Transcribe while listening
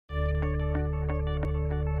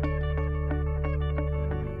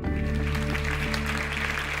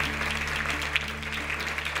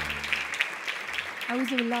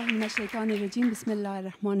أعوذ بالله من الشيطان الرجيم. بسم الله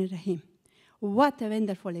الرحمن الرحيم. What a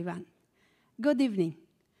wonderful event. Good evening.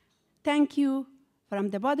 Thank you from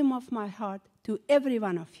the bottom of my heart to every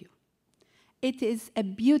one of you. It is a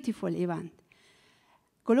beautiful event.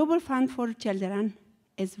 Global Fund for Children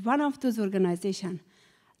is one of those organizations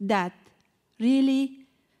that really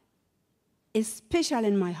is special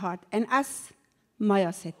in my heart. And as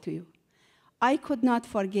Maya said to you, I could not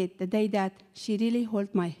forget the day that she really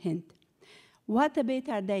held my hand. What a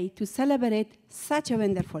better day to celebrate such a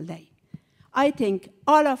wonderful day. I think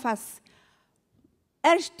all of us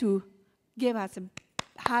urge to give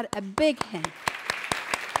her a big hand.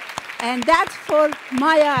 And that's for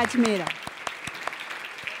Maya Ajmera.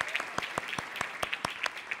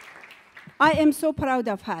 I am so proud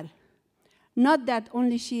of her. Not that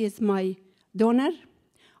only she is my donor,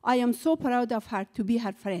 I am so proud of her to be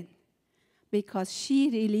her friend, because she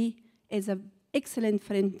really is an excellent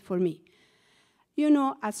friend for me. You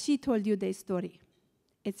know, as she told you the story,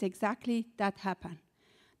 it's exactly that happened.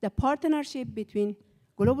 The partnership between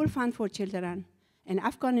Global Fund for Children and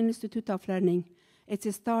Afghan Institute of Learning, it's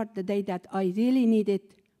a start the day that I really needed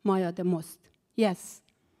Maya the most. Yes.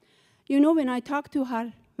 You know, when I talked to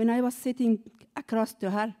her, when I was sitting across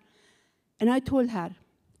to her, and I told her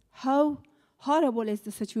how horrible is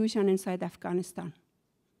the situation inside Afghanistan,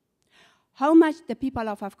 how much the people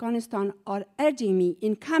of Afghanistan are urging me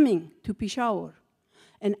in coming to Peshawar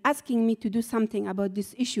and asking me to do something about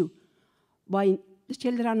this issue, why the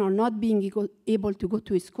children are not being able to go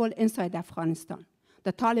to school inside Afghanistan.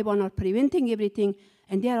 The Taliban are preventing everything,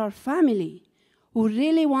 and there are families who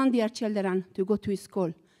really want their children to go to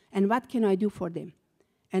school, and what can I do for them?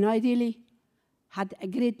 And I really had a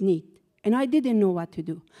great need, and I didn't know what to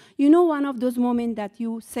do. You know, one of those moments that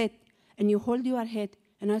you sit and you hold your head,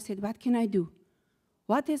 and I said, what can I do?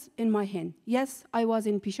 What is in my hand? Yes, I was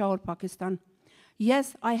in Peshawar, Pakistan.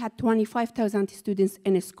 Yes, I had 25,000 students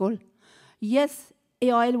in a school. Yes,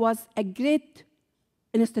 AII was a great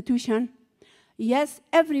institution. Yes,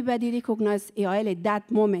 everybody recognized AII at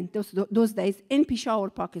that moment, those days, in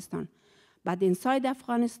Peshawar, Pakistan. But inside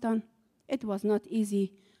Afghanistan, it was not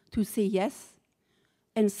easy to say yes,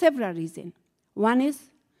 and several reasons. One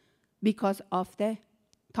is because of the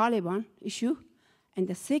Taliban issue, and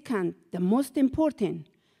the second, the most important,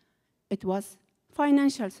 it was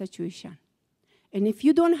financial situation. And if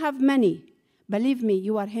you don't have money, believe me,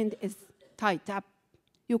 your hand is tied up.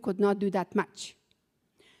 You could not do that much.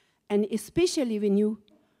 And especially when you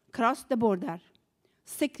cross the border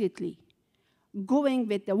secretly, going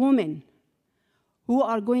with the women who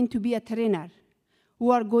are going to be a trainer,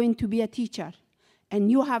 who are going to be a teacher,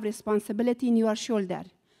 and you have responsibility in your shoulder,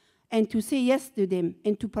 and to say yes to them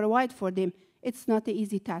and to provide for them, it's not an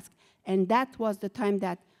easy task. And that was the time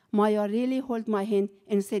that Maya really held my hand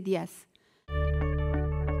and said yes.